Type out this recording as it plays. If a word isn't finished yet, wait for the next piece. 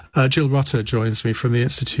Jill Rutter joins me from the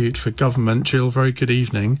Institute for Government. Jill, very good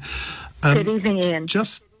evening. Good evening, Ian.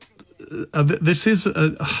 This is,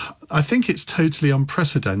 I think it's totally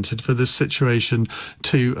unprecedented for this situation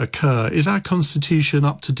to occur. Is our constitution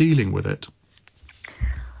up to dealing with it?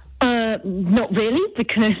 Not really,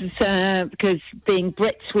 because being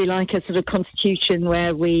Brits, we like a sort of constitution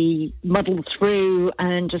where we muddle through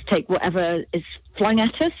and just take whatever is flung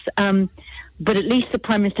at us. But at least the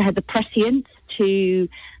Prime Minister had the prescience to,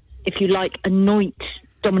 if you like, anoint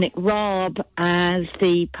Dominic Raab as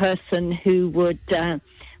the person who would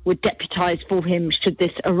deputise for him should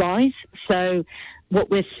this arise. So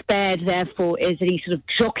what we're spared, therefore, is any sort of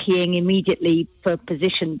jockeying immediately for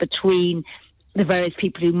position between the various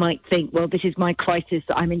people who might think, well, this is my crisis,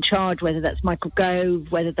 that I'm in charge, whether that's Michael Gove,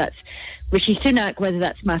 whether that's Rishi Sunak, whether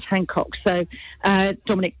that's Matt Hancock. So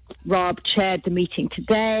Dominic Raab chaired the meeting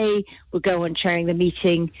today. We'll go on chairing the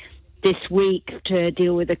meeting this week to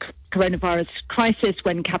deal with the coronavirus crisis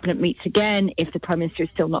when Cabinet meets again. If the Prime Minister is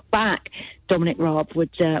still not back, Dominic Raab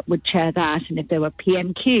would chair that. And if there were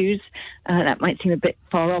PMQs, that might seem a bit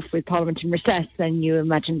far off with Parliament in recess, then you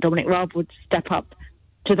imagine Dominic Raab would step up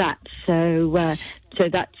to that. So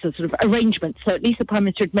that's a sort of arrangement. So at least the Prime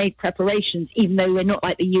Minister had made preparations, even though we're not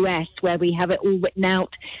like the US, where we have it all written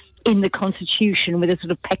out in the Constitution with a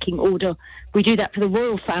sort of pecking order. We do that for the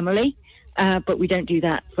royal family, but we don't do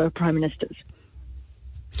that for Prime Ministers.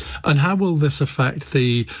 And how will this affect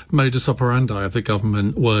the modus operandi of the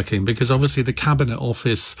government working? Because obviously the Cabinet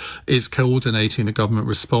Office is coordinating the government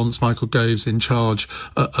response. Michael Gove's in charge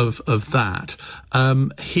of that.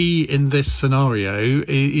 He, in this scenario,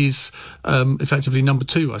 is effectively number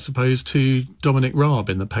two, I suppose, to Dominic Raab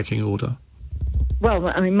in the pecking order. Well,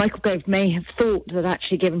 I mean, Michael Gove may have thought that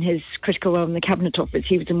actually, given his critical role in the Cabinet Office,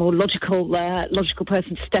 he was a more logical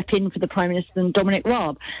person to step in for the Prime Minister than Dominic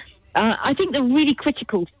Raab. I think the really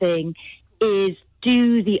critical thing is,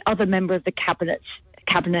 do the other member of the cabinet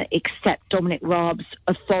accept Dominic Raab's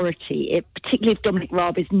authority, particularly if Dominic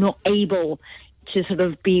Raab is not able to sort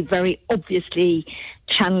of be very obviously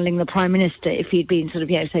channeling the Prime Minister. If he'd been sort of,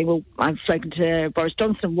 saying, well, I've spoken to Boris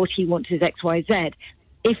Johnson, what he wants is X, Y, Z.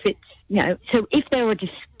 If it's, so if there are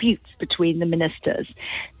disputes between the ministers,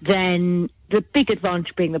 then the big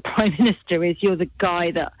advantage being the Prime Minister is you're the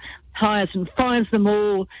guy that hires and fires them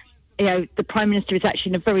all. The Prime Minister is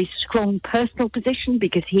actually in a very strong personal position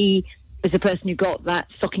because he was the person who got that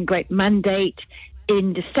stocking grape mandate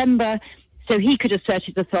in December. So he could assert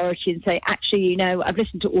his authority and say, actually, I've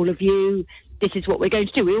listened to all of you. This is what we're going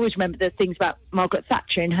to do. We always remember the things about Margaret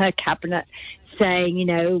Thatcher in her cabinet saying,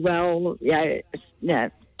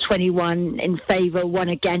 21 in favour, 1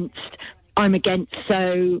 against, I'm against,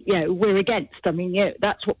 so, we're against. I mean,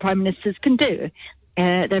 that's what Prime Ministers can do.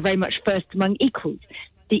 They're very much first among equals.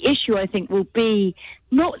 The issue, I think, will be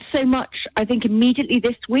not so much, I think, immediately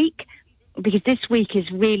this week, because this week is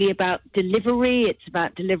really about delivery. It's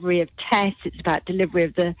about delivery of tests. It's about delivery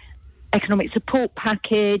of the economic support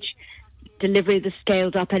package, delivery of the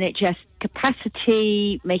scaled-up NHS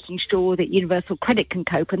capacity, making sure that universal credit can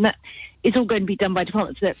cope, and that is all going to be done by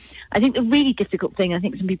departments. So I think the really difficult thing, I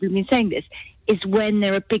think some people have been saying this, is when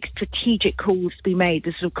there are big strategic calls to be made,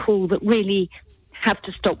 the sort of call that really have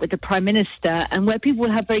to stop with the Prime Minister, and where people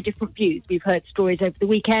will have very different views. We've heard stories over the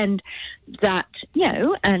weekend that,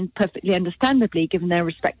 and perfectly understandably, given their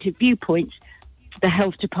respective viewpoints, the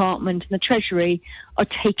Health Department and the Treasury are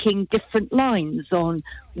taking different lines on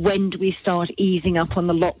when do we start easing up on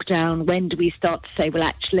the lockdown, when do we start to say, well,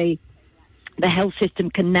 actually, the health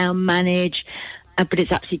system can now manage, but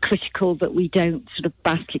it's absolutely critical that we don't sort of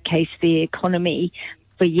basket case the economy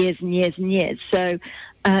for years and years and years. So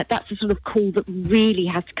that's a sort of call that really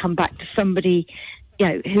has to come back to somebody,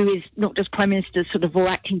 who is not just Prime Minister sort of or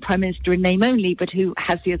acting Prime Minister in name only, but who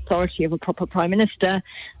has the authority of a proper Prime Minister.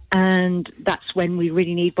 And that's when we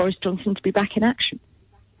really need Boris Johnson to be back in action.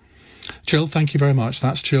 Jill, thank you very much.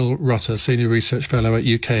 That's Jill Rutter, Senior Research Fellow at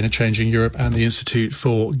UK in a Changing Europe and the Institute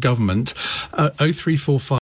for Government. 0345